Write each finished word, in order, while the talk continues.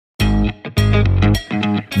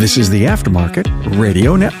This is the Aftermarket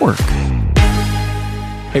Radio Network.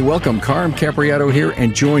 Hey, welcome. Carm Capriato here,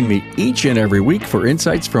 and join me each and every week for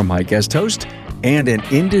insights from my guest host and an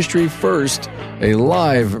industry first, a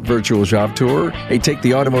live virtual shop tour, a Take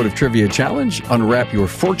the Automotive Trivia Challenge, unwrap your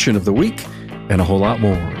fortune of the week, and a whole lot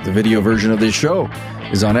more. The video version of this show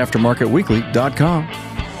is on aftermarketweekly.com.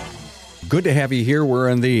 Good to have you here. We're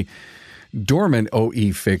in the Dorman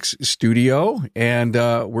OE Fix studio, and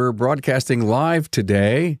we're broadcasting live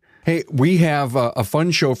today. Hey, we have a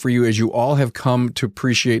fun show for you, as you all have come to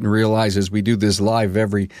appreciate and realize as we do this live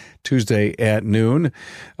every Tuesday at noon.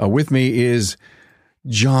 With me is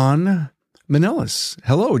John Manellis.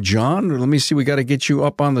 Hello, John. Let me see. We got to get you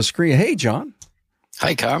up on the screen. Hey, John.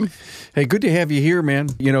 Hi, Carm. Hey, good to have you here, man.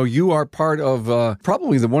 You know, you are part of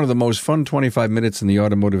probably one of the most fun 25 minutes in the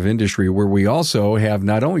automotive industry, where we also have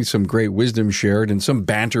not only some great wisdom shared and some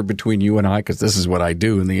banter between you and I, because this is what I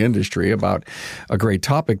do in the industry, about a great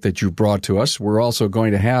topic that you brought to us. We're also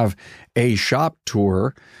going to have a shop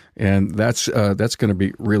tour, and that's going to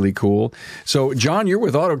be really cool. So, John, you're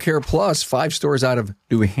with Auto Care Plus, 5 stores out of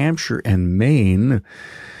New Hampshire and Maine.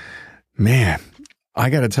 Man, I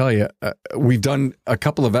got to tell you, we've done a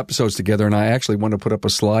couple of episodes together, and I actually want to put up a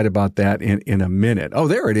slide about that in a minute. Oh,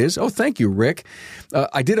 there it is. Oh, thank you, Rick.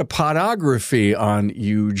 I did a podography on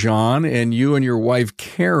you, John, and you and your wife,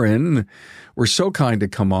 Karen, were so kind to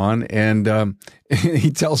come on, and he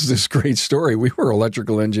tells this great story. We were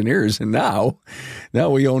electrical engineers, and now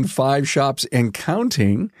we own 5 shops and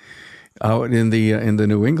counting out in the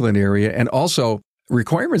New England area, and also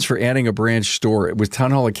requirements for adding a branch store with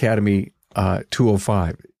Town Hall Academy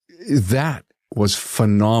 205. That was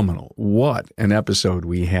phenomenal. What an episode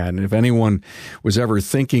we had. And if anyone was ever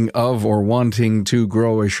thinking of or wanting to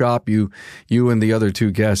grow a shop, you and the other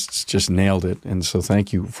 2 guests just nailed it. And so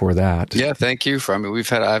thank you for that. Yeah, thank you.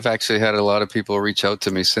 I've actually had a lot of people reach out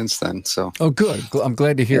to me since then. So. Oh, good. I'm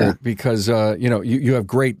glad to hear it, because you have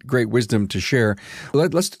great wisdom to share.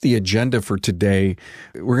 Let's do the agenda for today.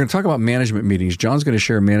 We're going to talk about management meetings. John's going to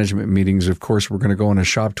share management meetings. Of course, we're going to go on a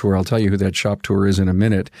shop tour. I'll tell you who that shop tour is in a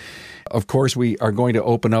minute. Of course, we are going to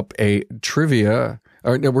open up a trivia.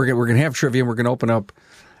 We're going to have trivia, and we're going to open up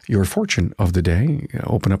your fortune of the day.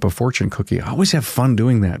 Open up a fortune cookie. I always have fun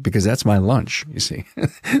doing that, because that's my lunch, you see.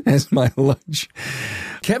 That's my lunch.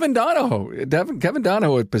 Kevin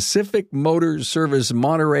Donahoe at Pacific Motor Service,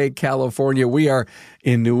 Monterey, California. We are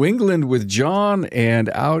in New England with John and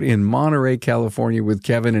out in Monterey, California with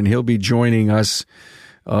Kevin, and he'll be joining us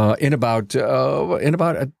in about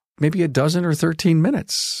maybe a dozen or 13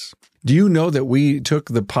 minutes. Do you know that we took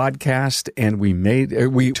the podcast and we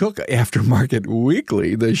took Aftermarket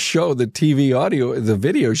Weekly, the show, the TV audio, the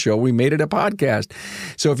video show, we made it a podcast.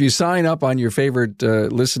 So if you sign up on your favorite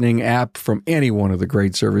listening app from any one of the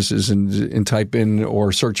great services and type in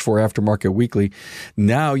or search for Aftermarket Weekly,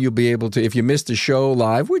 now you'll be able to, if you missed the show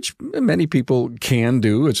live, which many people can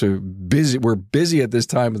do, we're busy at this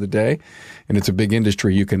time of the day, and it's a big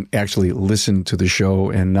industry, you can actually listen to the show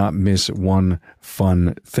and not miss one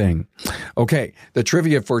fun thing. Okay, the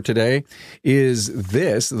trivia for today is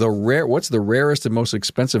this: what's the rarest and most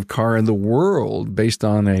expensive car in the world based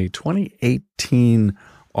on a 2018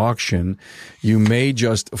 auction? You may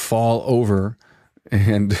just fall over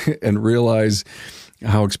and realize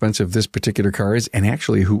how expensive this particular car is, and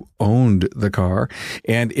actually who owned the car.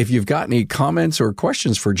 And if you've got any comments or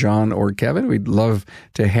questions for John or Kevin, we'd love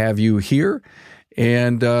to have you here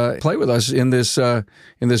and play with us in this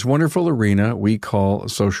wonderful arena we call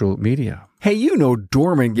social media. Hey, you know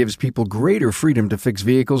Dorman gives people greater freedom to fix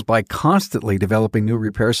vehicles by constantly developing new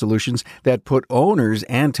repair solutions that put owners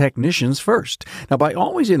and technicians first. Now, by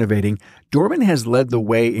always innovating, Dorman has led the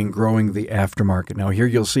way in growing the aftermarket. Now, here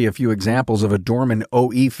you'll see a few examples of a Dorman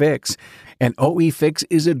OE Fix. An OE Fix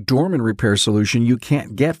is a Dorman repair solution you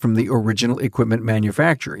can't get from the original equipment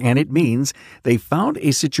manufacturer, and it means they found a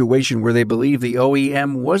situation where they believe the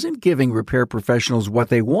OEM wasn't giving repair professionals what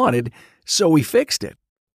they wanted, so we fixed it.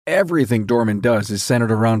 Everything Dorman does is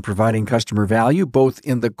centered around providing customer value, both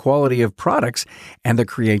in the quality of products and the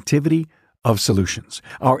creativity of solutions.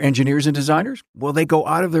 Our engineers and designers, well, they go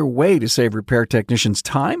out of their way to save repair technicians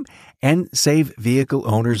time and save vehicle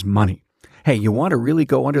owners money. Hey, you want to really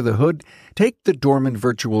go under the hood? Take the Dorman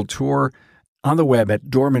virtual tour on the web at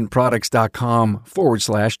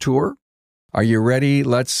dormanproducts.com/tour. Are you ready?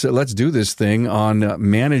 Let's do this thing on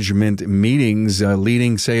management meetings,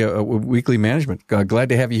 leading, say, a weekly management. Glad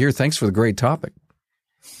to have you here. Thanks for the great topic.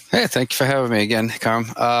 Hey, thank you for having me again, Carm.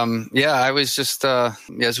 I was just,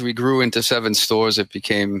 as we grew into 7 stores, it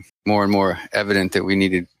became more and more evident that we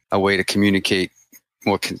needed a way to communicate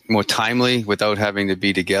more timely without having to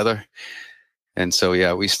be together. And so,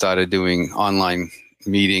 yeah, we started doing online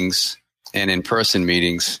meetings and in-person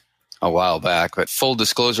meetings a while back. But full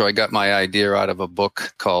disclosure, I got my idea out of a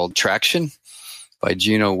book called Traction by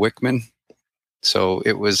Gino Wickman. So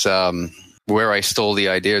it was where I stole the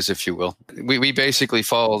ideas, if you will. We basically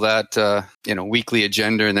follow that weekly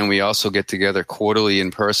agenda, and then we also get together quarterly in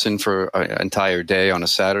person for an entire day on a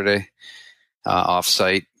Saturday,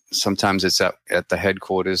 off-site. Sometimes it's at the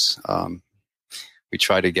headquarters. We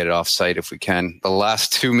try to get it off-site if we can. The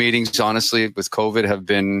last two meetings, honestly, with COVID have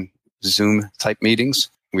been Zoom-type meetings.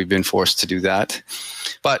 We've been forced to do that.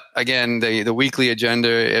 But again, the weekly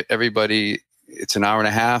agenda, everybody, it's an hour and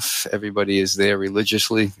a half. Everybody is there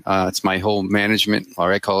religiously. It's my whole management,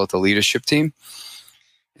 or I call it the leadership team.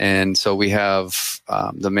 And so we have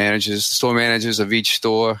the store managers of each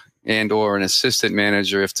store, and or an assistant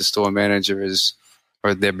manager if the store manager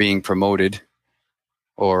or they're being promoted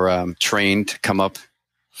or trained to come up.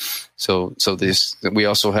 So we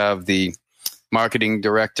also have the marketing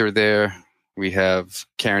director there. We have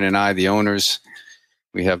Karen and I, the owners.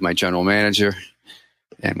 We have my general manager.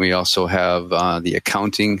 And we also have the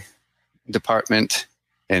accounting department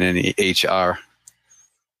and an HR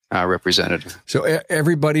representative. So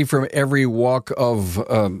everybody from every walk of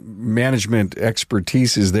management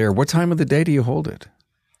expertise is there. What time of the day do you hold it?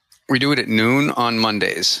 We do it at noon on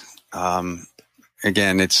Mondays.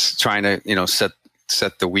 Again, it's trying to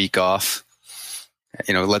set the week off.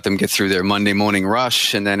 Let them get through their Monday morning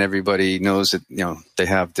rush, and then everybody knows that they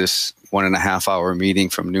have this 1.5 hour meeting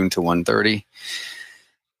from noon to 1:30.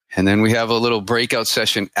 And then we have a little breakout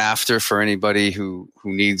session after for anybody who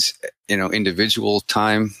needs, individual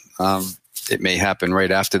time. It may happen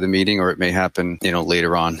right after the meeting, or it may happen,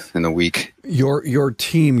 later on in the week. Your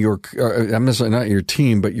team, I'm not your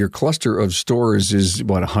team, but your cluster of stores is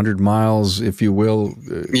what, 100 miles, if you will?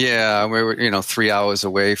 Yeah, we're 3 hours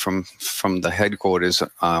away from the headquarters,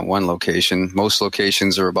 one location. Most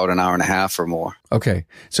locations are about an hour and a half or more. Okay,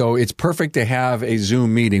 so it's perfect to have a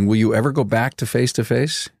Zoom meeting. Will you ever go back to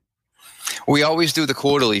face-to-face? We always do the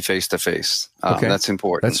quarterly face-to-face. Okay. That's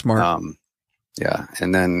important. That's smart. Yeah,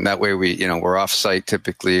 and then that way we're off-site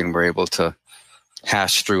typically, and we're able to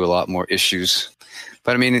hash through a lot more issues.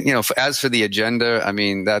 But I mean, as for the agenda, I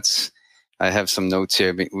mean, I have some notes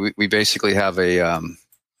here. We basically have a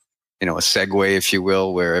segue, if you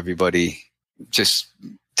will, where everybody just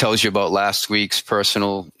tells you about last week's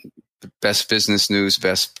best business news,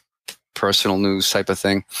 best personal news type of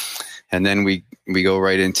thing. And then we go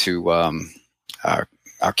right into our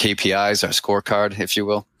KPIs, our scorecard, if you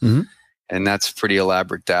will. Mm-hmm. And that's a pretty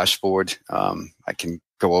elaborate dashboard. I can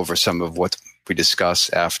go over some of what we discuss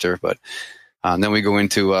after, but then we go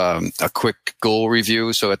into a quick goal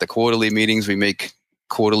review. So at the quarterly meetings, we make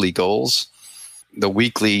quarterly goals. The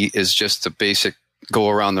weekly is just a basic go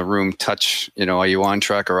around the room, touch, are you on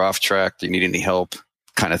track or off track? Do you need any help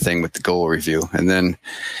kind of thing with the goal review? And then,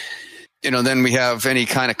 then we have any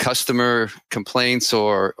kind of customer complaints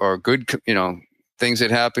or good, things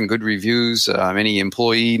that happen, good reviews, any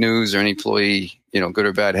employee news or any employee, good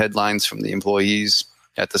or bad headlines from the employees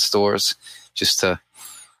at the stores, just to,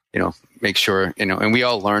 make sure, and we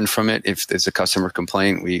all learn from it. If there's a customer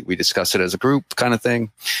complaint, we discuss it as a group kind of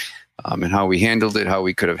thing, and how we handled it, how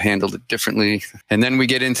we could have handled it differently. And then we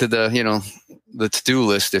get into the to-do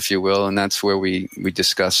list, if you will, and that's where we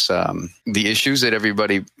discuss the issues that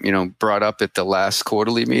everybody, brought up at the last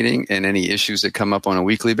quarterly meeting, and any issues that come up on a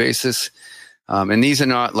weekly basis. And these are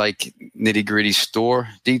not like nitty-gritty store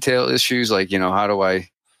detail issues, like, how do I,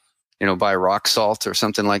 buy rock salt or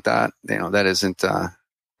something like that? That isn't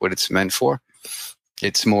what it's meant for.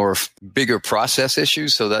 It's more bigger process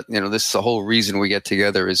issues. So that, this is the whole reason we get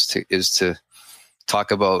together is to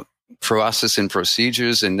talk about process and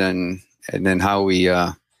procedures, and then how we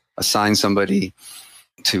assign somebody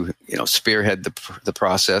to, spearhead the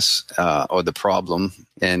process or the problem.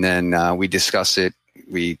 And then we discuss it.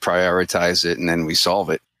 We prioritize it, and then we solve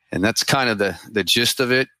it. And that's kind of the gist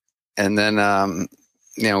of it. And then,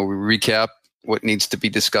 we recap what needs to be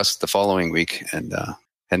discussed the following week.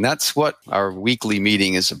 And that's what our weekly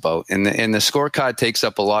meeting is about. And the scorecard takes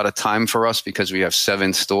up a lot of time for us because we have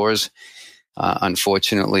 7 stores.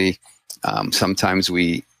 Unfortunately, sometimes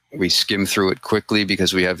we skim through it quickly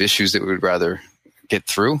because we have issues that we would rather get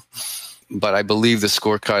through. But I believe the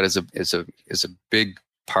scorecard is a big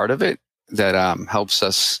part of it that helps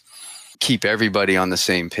us keep everybody on the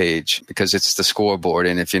same page, because it's the scoreboard.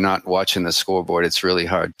 And if you're not watching the scoreboard, it's really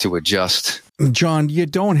hard to adjust. John, you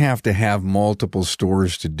don't have to have multiple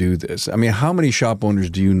stores to do this. I mean, how many shop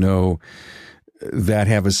owners do you know that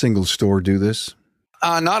have a single store do this?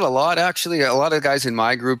 Not a lot, actually. A lot of guys in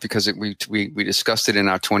my group, because we discussed it in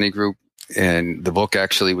our 20 group, and the book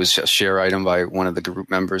actually was a share item by one of the group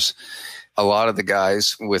members. A lot of the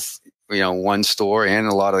guys with, one store and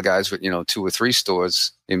a lot of the guys with, 2 or 3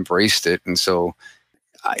 stores embraced it. And so,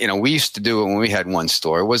 we used to do it when we had one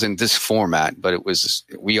store. It wasn't this format, but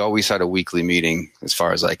we always had a weekly meeting as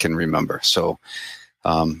far as I can remember. So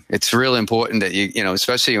it's real important that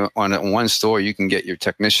especially on one store, you can get your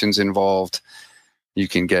technicians involved. You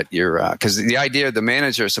can get because the idea, the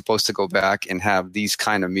manager is supposed to go back and have these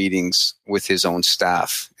kind of meetings with his own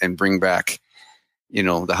staff and bring back,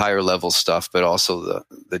 the higher level stuff, but also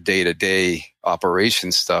the day-to-day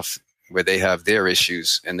operation stuff where they have their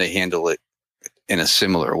issues and they handle it in a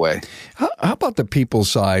similar way. How about the people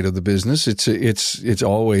side of the business? It's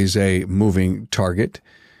always a moving target.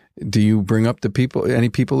 Do you bring up any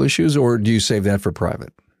people issues, or do you save that for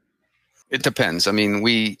private? It depends. I mean,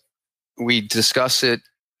 we discuss it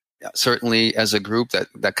certainly as a group.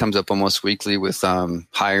 That comes up almost weekly with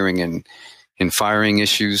hiring and firing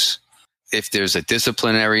issues. If there's a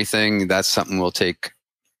disciplinary thing, that's something we'll take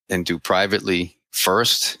and do privately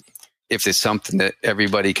first. If it's something that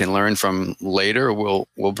everybody can learn from later, we'll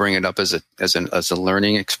bring it up as a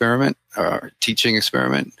learning experiment or teaching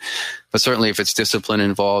experiment. But certainly, if it's discipline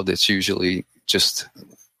involved, it's usually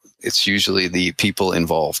the people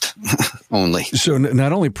involved only. So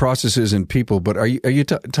not only processes and people, but are you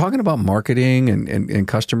talking about marketing and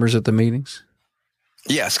customers at the meetings?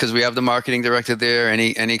 Yes, because we have the marketing director there.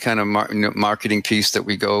 Any kind of marketing piece that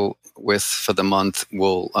we go with for the month,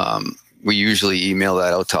 we usually email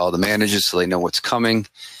that out to all the managers so they know what's coming.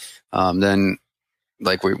 Then,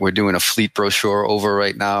 like we're doing a fleet brochure over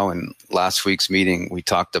right now. And last week's meeting, we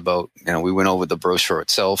talked about, we went over the brochure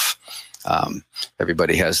itself.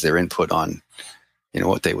 Everybody has their input on,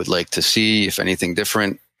 what they would like to see, if anything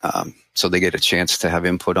different. So they get a chance to have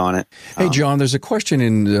input on it. Hey, John, there's a question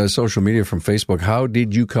in social media from Facebook. How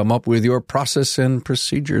did you come up with your process and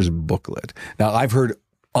procedures booklet? Now, I've heard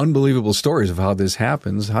unbelievable stories of how this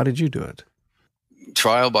happens. How did you do it?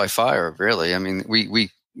 Trial by fire, really. I mean,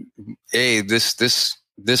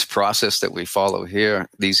 this process that we follow here,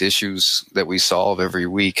 these issues that we solve every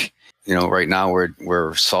week, right now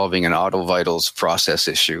we're solving an Auto Vitals process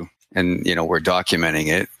issue, and, we're documenting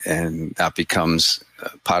it, and that becomes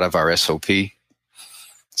part of our SOP.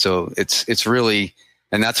 So it's really,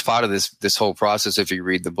 and that's part of this whole process. If you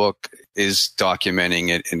read the book, is documenting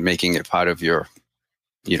it and making it part of your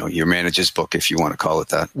manager's book, if you want to call it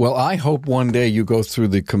that. Well, I hope one day you go through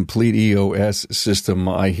the complete EOS system.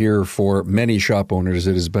 I hear for many shop owners,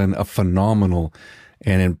 it has been a phenomenal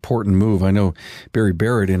and important move. I know Barry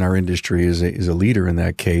Barrett in our industry is a leader in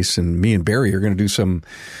that case. And me and Barry are going to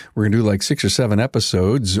do like 6 or 7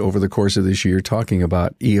 episodes over the course of this year talking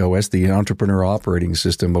about EOS, the Entrepreneur Operating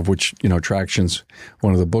System, of which, Traction's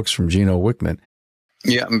one of the books from Gino Wickman.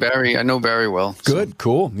 Yeah, Barry, I know Barry well. Good, so.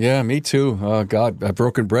 Cool. Yeah, me too. God, I've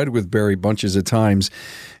broken bread with Barry bunches of times,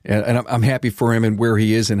 and I'm happy for him and where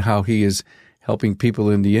he is and how he is helping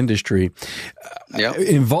people in the industry. Yep.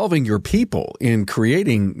 Involving your people in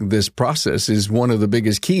creating this process is one of the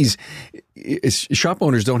biggest keys. Shop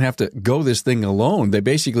owners don't have to go this thing alone. They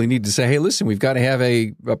basically need to say, hey, listen, we've got to have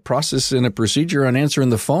a process and a procedure on answering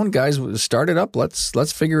the phone. Guys, start it up.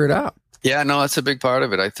 Let's figure it out. Yeah, no, that's a big part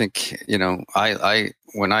of it. I think, I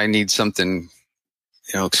when I need something,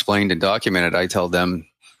 explained and documented, I tell them,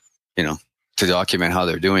 to document how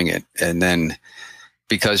they're doing it. And then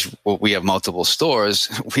because we have multiple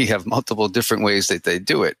stores, we have multiple different ways that they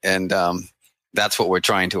do it. And that's what we're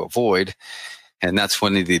trying to avoid. And that's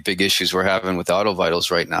one of the big issues we're having with Auto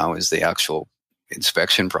Vitals right now is the actual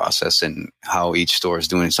inspection process and how each store is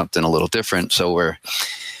doing something a little different. So we're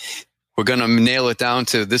going to nail it down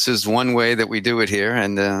to this is one way that we do it here,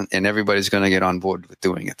 and everybody's going to get on board with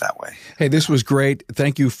doing it that way. Hey, this was great.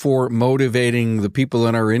 Thank you for motivating the people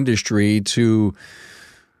in our industry to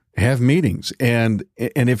have meetings. And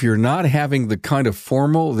if you're not having the kind of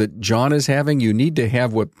formal that John is having, you need to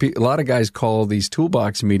have what a lot of guys call these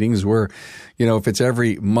toolbox meetings where, if it's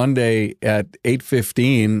every Monday at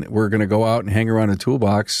 8:15, we're going to go out and hang around a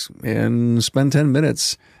toolbox and spend 10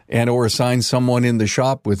 minutes or assign someone in the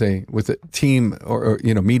shop with a team or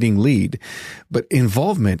meeting lead. But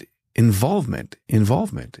involvement. And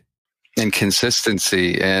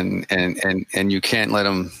consistency and you can't let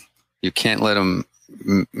them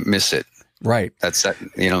miss it. Right. That's that.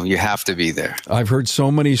 You have to be there. I've heard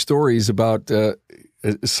so many stories about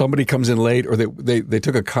somebody comes in late, or they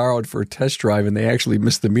took a car out for a test drive and they actually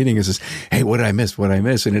missed the meeting and says, "Hey, what did I miss?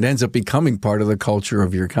 And it ends up becoming part of the culture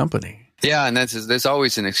of your company. Yeah, and there's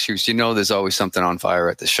always an excuse. There's always something on fire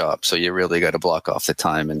at the shop, so you really got to block off the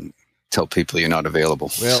time and tell people you're not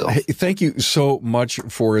available. Well, hey, thank you so much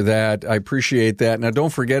for that. I appreciate that. Now,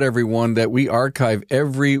 don't forget, everyone, that we archive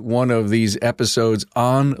every one of these episodes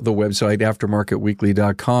on the website,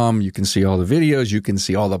 aftermarketweekly.com. You can see all the videos. You can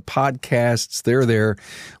see all the podcasts. They're there.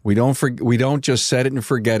 We don't just set it and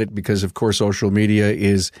forget it because, of course, social media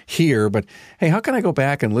is here. But, hey, how can I go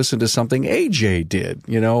back and listen to something AJ did,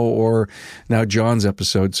 or now John's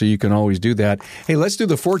episode? So you can always do that. Hey, let's do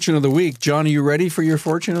the Fortune of the Week. John, are you ready for your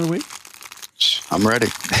Fortune of the Week? I'm ready.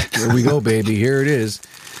 Here we go, baby. Here it is.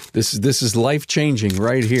 This is life-changing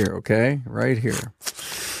right here, okay? Right here.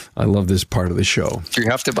 I love this part of the show. Do you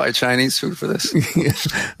have to buy Chinese food for this?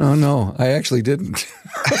 Oh, no. I actually didn't.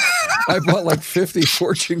 I bought like 50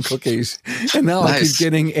 Fortune cookies, and now I keep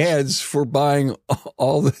getting ads for buying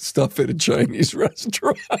all the stuff at a Chinese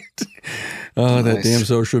restaurant. Oh, that damn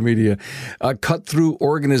social media. Cut through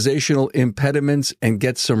organizational impediments and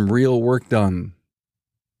get some real work done.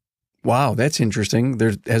 Wow, that's interesting.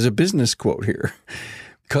 There's a business quote here.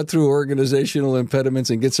 Cut through organizational impediments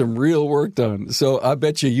and get some real work done. So I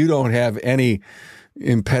bet you don't have any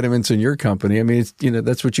impediments in your company. I mean, it's,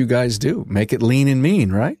 that's what you guys do. Make it lean and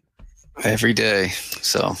mean, right? Every day.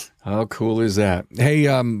 So how cool is that? Hey,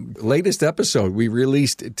 latest episode we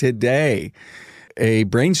released today. A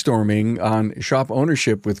brainstorming on shop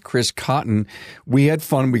ownership with Chris Cotton. We had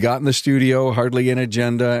fun. We got in the studio, hardly an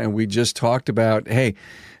agenda, and we just talked about, hey,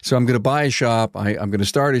 so I'm going to buy a shop. I'm going to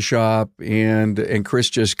start a shop, and Chris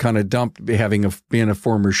just kind of dumped being a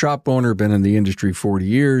former shop owner, been in the industry 40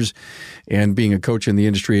 years, and being a coach in the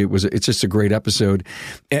industry. It's just a great episode,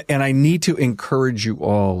 and I need to encourage you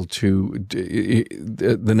all to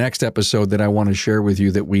the next episode that I want to share with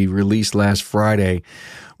you that we released last Friday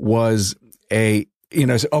was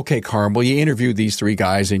okay, Carm, well, you interviewed these three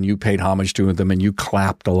guys and you paid homage to them and you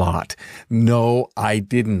clapped a lot. No, I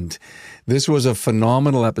didn't. This was a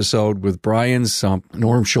phenomenal episode with Brian Sump,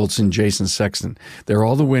 Norm Schultz, and Jason Sexton. They're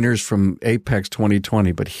all the winners from Apex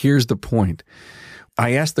 2020, but here's the point.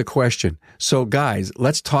 I asked the question, so guys,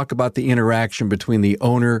 let's talk about the interaction between the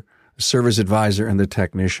owner, service advisor, and the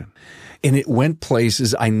technician. And it went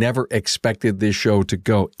places I never expected this show to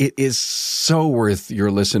go. It is so worth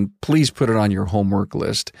your listen. Please put it on your homework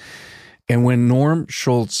list. And when Norm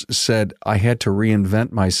Schultz said, I had to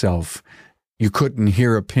reinvent myself, you couldn't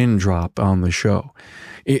hear a pin drop on the show.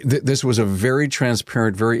 This was a very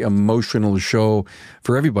transparent, very emotional show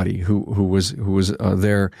for everybody who was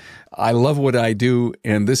there. I love what I do,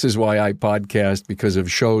 and this is why I podcast, because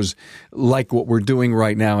of shows like what we're doing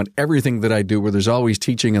right now and everything that I do, where there's always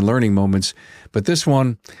teaching and learning moments. But this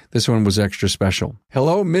one was extra special.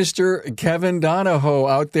 Hello, Mr. Kevin Donahoe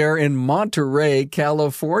out there in Monterey,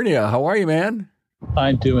 California. How are you, man?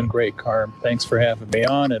 I'm doing great, Carm. Thanks for having me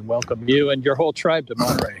on, and welcome you and your whole tribe to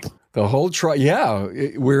Monterey. The whole tribe, yeah.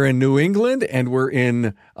 We're in New England, and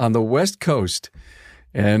we're on the West Coast.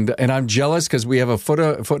 And I'm jealous because we have a foot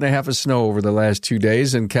and a half of snow over the last 2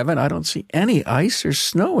 days. And Kevin, I don't see any ice or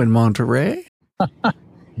snow in Monterey.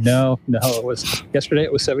 No. Yesterday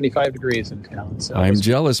it was 75 degrees in town. So I'm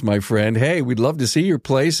jealous, my friend. Hey, we'd love to see your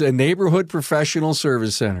place, a neighborhood professional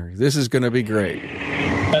service center. This is going to be great.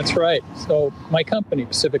 That's right. So my company,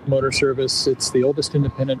 Pacific Motor Service, it's the oldest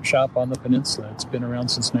independent shop on the peninsula. It's been around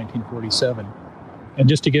since 1947. And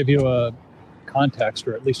just to give you a context,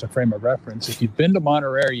 or at least a frame of reference, if you've been to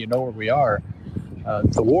Monterey, you know where we are.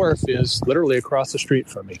 The wharf is literally across the street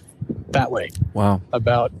from me, that way. Wow.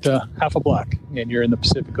 About half a block, and you're in the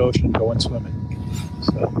Pacific Ocean going swimming.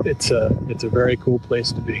 So it's a very cool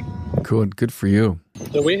place to be. Good for you.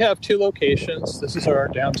 So we have 2 locations. This is our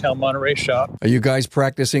downtown Monterey shop. Are you guys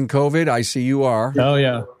practicing COVID? I see you are. Oh,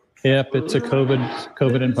 yeah. Yep, it's a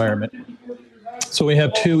COVID environment. So we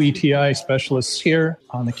have 2 ETI specialists here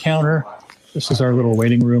on the counter. This is our little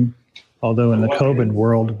waiting room. Although in the COVID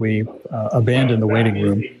world, we abandoned the waiting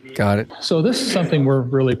room. Got it. So this is something we're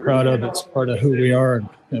really proud of. It's part of who we are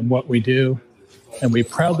and what we do. And we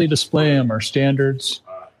proudly display them, our standards,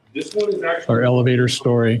 our elevator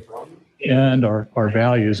story, and our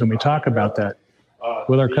values. And we talk about that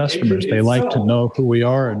with our customers. They like to know who we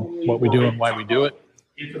are and what we do and why we do it.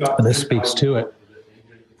 And this speaks to it.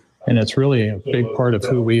 And it's really a big part of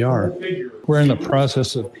who we are. We're in the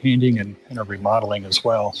process of painting and remodeling as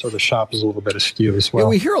well, so the shop is a little bit askew as well. Yeah,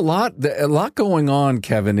 we hear a lot going on,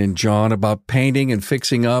 Kevin and John, about painting and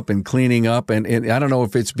fixing up and cleaning up. And I don't know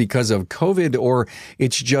if it's because of COVID or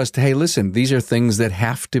it's just, hey, listen, these are things that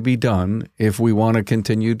have to be done if we want to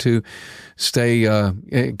continue to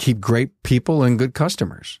keep great people and good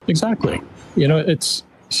customers. Exactly.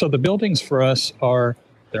 So the buildings for us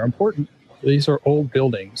they're important. These are old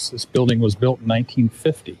buildings. This building was built in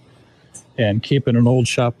 1950. And keeping an old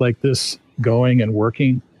shop like this going and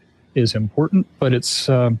working is important, but it's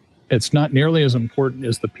not nearly as important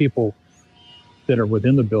as the people that are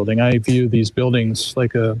within the building. I view these buildings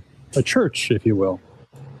like a church, if you will.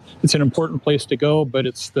 It's an important place to go, but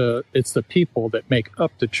it's the people that make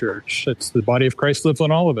up the church. It's the body of Christ lives in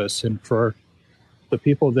all of us. And for the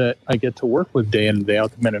people that I get to work with day in and day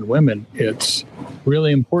out, the men and women, it's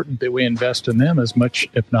really important that we invest in them as much,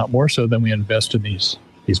 if not more so, than we invest in these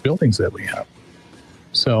buildings that we have.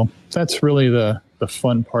 So that's really the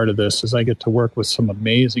fun part of this, is I get to work with some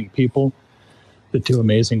amazing people that do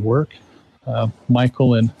amazing work.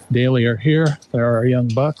 Michael and Daly are here. They're our young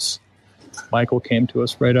bucks. Michael came to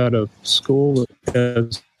us right out of school,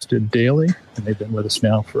 as did Daly, and they've been with us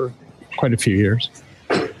now for quite a few years.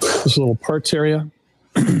 This little parts area,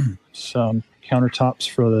 some countertops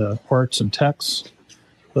for the parts and techs,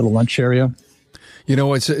 little lunch area. You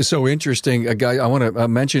know, it's so interesting. I want to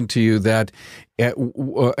mention to you that at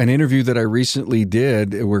an interview that I recently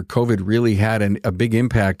did where COVID really had a big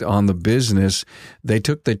impact on the business, they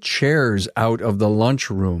took the chairs out of the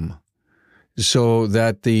lunchroom so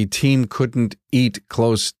that the team couldn't eat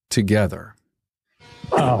close together.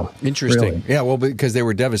 Oh, interesting. Really? Yeah, well, because they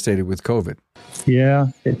were devastated with COVID. Yeah,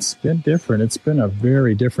 it's been different. It's been a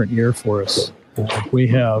very different year for us. We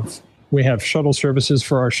have shuttle services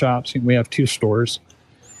for our shops. We have 2 stores,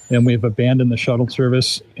 and we've abandoned the shuttle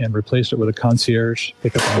service and replaced it with a concierge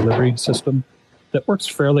pickup and delivery system that works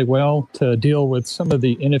fairly well to deal with some of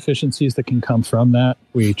the inefficiencies that can come from that.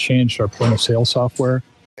 We changed our point of sale software.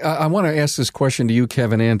 I want to ask this question to you,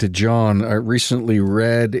 Kevin, and to John. I recently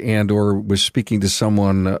read and or was speaking to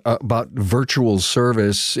someone about virtual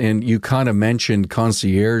service, and you kind of mentioned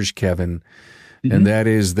concierge, Kevin, and that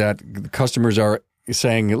is that customers are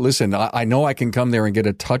saying, listen, I know I can come there and get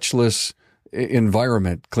a touchless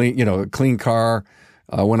environment, a clean car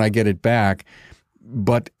when I get it back,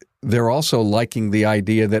 but they're also liking the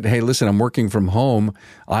idea that, hey, listen, I'm working from home.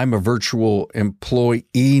 I'm a virtual employee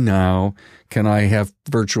now. Can I have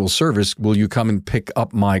virtual service? Will you come and pick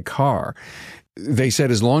up my car? They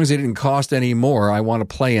said, as long as it didn't cost any more, I want to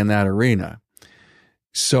play in that arena.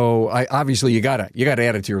 So obviously you gotta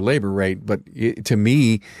add it to your labor rate. But to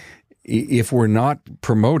me, if we're not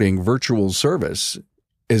promoting virtual service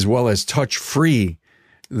as well as touch-free,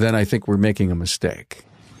 then I think we're making a mistake.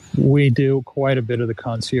 We do quite a bit of the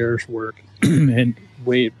concierge work, and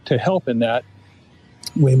to help in that,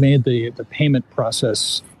 we made the payment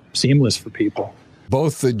process seamless for people.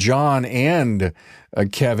 Both John and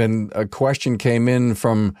Kevin, a question came in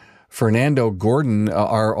from Fernando Gordon.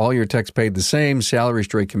 Are all your techs paid the same, salary,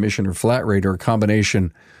 straight commission, or flat rate, or a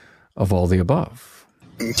combination of all the above?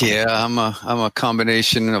 Yeah, I'm a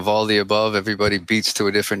combination of all the above. Everybody beats to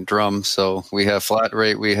a different drum. So we have flat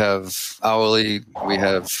rate, we have hourly, we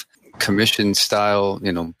have commission style,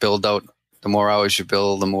 build out. The more hours you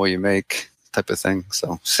bill, the more you make, type of thing.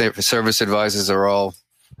 So service advisors are all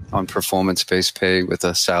on performance-based pay with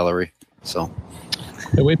a salary. So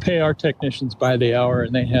we pay our technicians by the hour,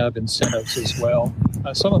 and they have incentives as well.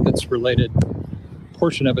 Some of it's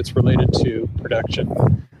portion of it's related to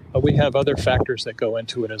production. We have other factors that go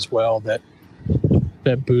into it as well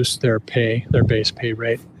that boost their base pay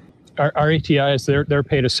rate. Our ATIs, they're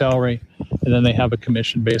paid a salary, and then they have a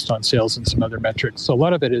commission based on sales and some other metrics. So a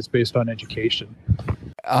lot of it is based on education.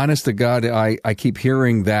 Honest to God, I keep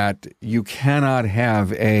hearing that you cannot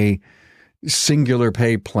have a singular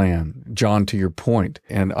pay plan, John, to your point.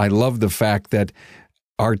 And I love the fact that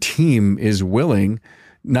our team is willing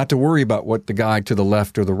not to worry about what the guy to the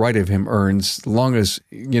left or the right of him earns, as long as,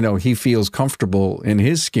 he feels comfortable in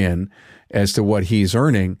his skin as to what he's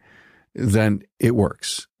earning, then it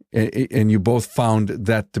works. And you both found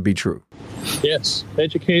that to be true. Yes.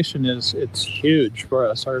 Education it's huge for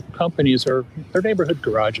us. Our companies they're neighborhood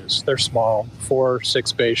garages. They're small,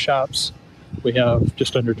 4-6 bay shops. We have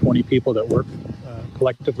just under 20 people that work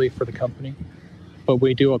collectively for the company. But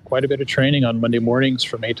we do quite a bit of training on Monday mornings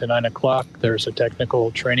from 8 to 9 o'clock. There's a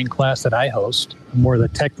technical training class that I host. I'm more the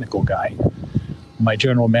technical guy. My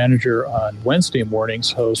general manager on Wednesday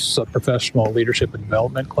mornings hosts a professional leadership and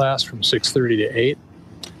development class from 6:30 to 8.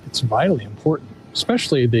 It's vitally important,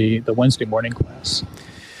 especially the Wednesday morning class.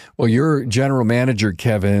 Well, your general manager,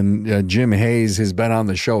 Kevin, Jim Hayes, has been on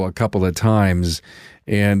the show a couple of times.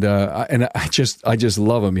 And I just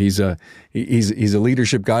love him. He's a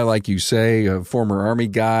leadership guy, like you say, a former Army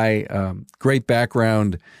guy, great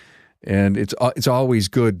background, and it's always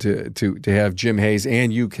good to have Jim Hayes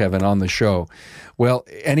and you, Kevin, on the show. Well,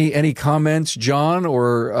 any comments, John,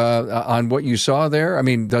 or on what you saw there? I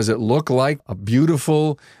mean, does it look like a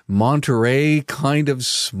beautiful Monterey kind of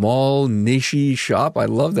small niche-y shop? I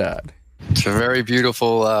love that. It's a very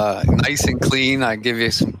beautiful, nice and clean. I give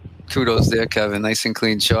you some kudos there, Kevin. Nice and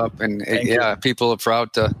clean shop. And people are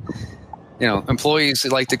proud to, employees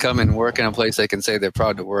like to come and work in a place they can say they're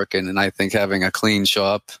proud to work in. And I think having a clean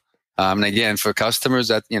shop, and again, for customers,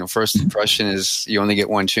 that, first impression is you only get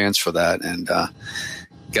one chance for that. And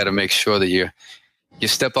got to make sure that you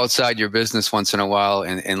step outside your business once in a while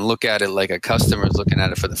and look at it like a customer is looking at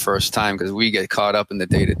it for the first time, because we get caught up in the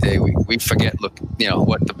day-to-day. We forget,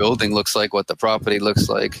 what the building looks like, what the property looks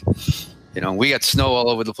like. We got snow all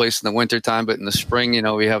over the place in the wintertime, but in the spring,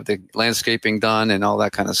 we have the landscaping done and all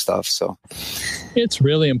that kind of stuff. So it's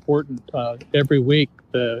really important. Every week,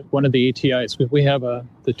 one of the ETIs, we have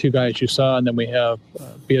the two guys you saw, and then we have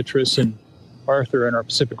Beatrice and Arthur in our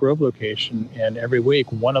Pacific Grove location, and every week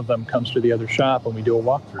one of them comes to the other shop and we do a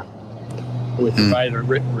walkthrough. We provide a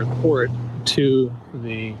written report to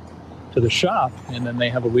the shop, and then they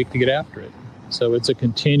have a week to get after it. So it's a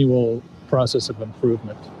continual process of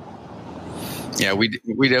improvement. Yeah, we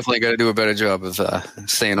definitely got to do a better job of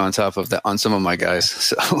staying on top of that on some of my guys.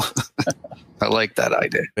 So I like that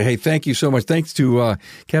idea. Hey, thank you so much. Thanks to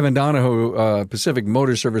Kevin Donahoe, Pacific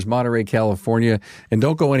Motor Service, Monterey, California. And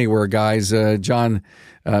don't go anywhere, guys. John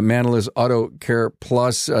Manila's Auto Care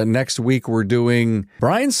Plus. Next week, we're doing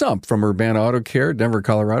Brian Sump from Urbana Auto Care, Denver,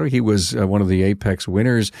 Colorado. He was one of the Apex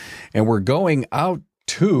winners. And we're going out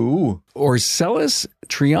to Orcelis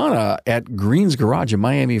Triana at Green's Garage in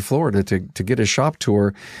Miami, Florida to get a shop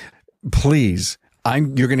tour. Please,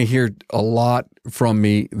 you're going to hear a lot from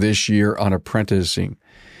me this year on apprenticing.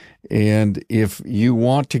 And if you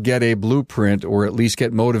want to get a blueprint or at least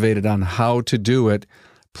get motivated on how to do it,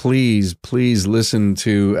 please listen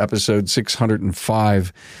to episode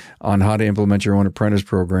 605 on how to implement your own apprentice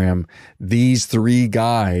program. These three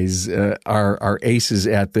guys are aces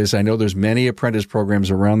at this. I know there's many apprentice programs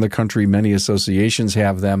around the country. Many associations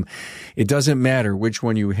have them. It doesn't matter which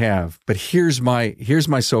one you have. But here's my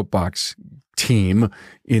soapbox. Team,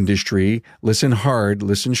 industry, listen hard,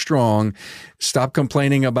 listen strong. Stop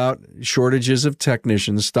complaining about shortages of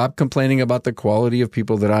technicians. Stop complaining about the quality of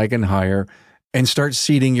people that I can hire, and start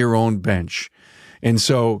seeding your own bench. And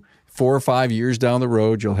so 4 or 5 years down the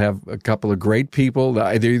road, you'll have a couple of great people.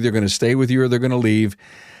 They're either going to stay with you or they're going to leave.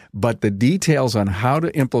 But the details on how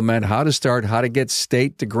to implement, how to start, how to get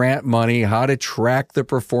state to grant money, how to track the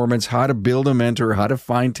performance, how to build a mentor, how to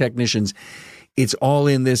find technicians, it's all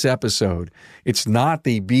in this episode. It's not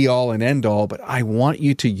the be-all and end-all, but I want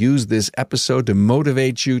you to use this episode to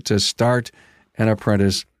motivate you to start an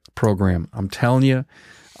apprentice program. I'm telling you,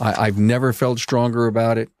 I've never felt stronger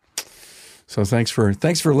about it. So thanks for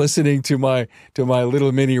listening to my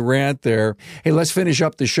little mini rant there. Hey, let's finish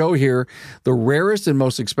up the show here. The rarest and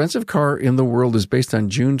most expensive car in the world is based on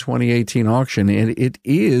June 2018 auction, and it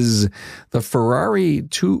is the Ferrari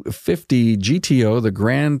 250 GTO, the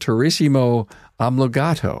Gran Turismo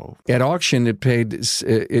Omologato. At auction,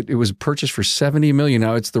 it was purchased for $70 million.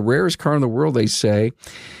 Now, it's the rarest car in the world, they say.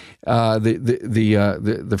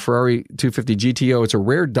 The Ferrari 250 GTO. It's a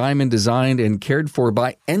rare diamond designed and cared for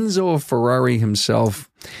by Enzo Ferrari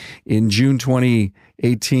himself. In June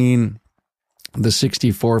 2018, the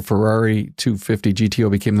 64 Ferrari 250 GTO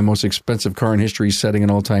became the most expensive car in history, setting an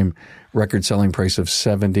all-time record selling price of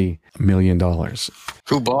 $70 million.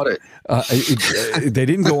 Who bought it? They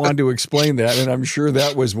didn't go on to explain that, and I'm sure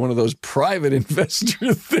that was one of those private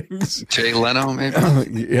investor things. Jay Leno, maybe?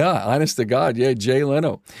 Yeah, honest to God. Yeah, Jay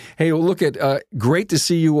Leno. Hey, well, look great to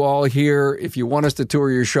see you all here. If you want us to tour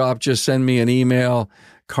your shop, just send me an email,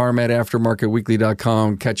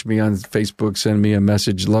 carm@aftermarketweekly.com. Catch me on Facebook. Send me a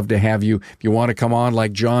message. Love to have you. If you want to come on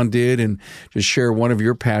like John did and just share one of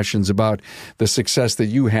your passions about the success that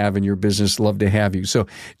you have in your business, love to have you. So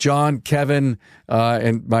John, Kevin,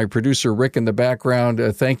 and my producer Rick in the background,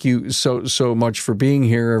 thank you so much for being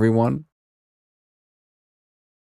here, everyone.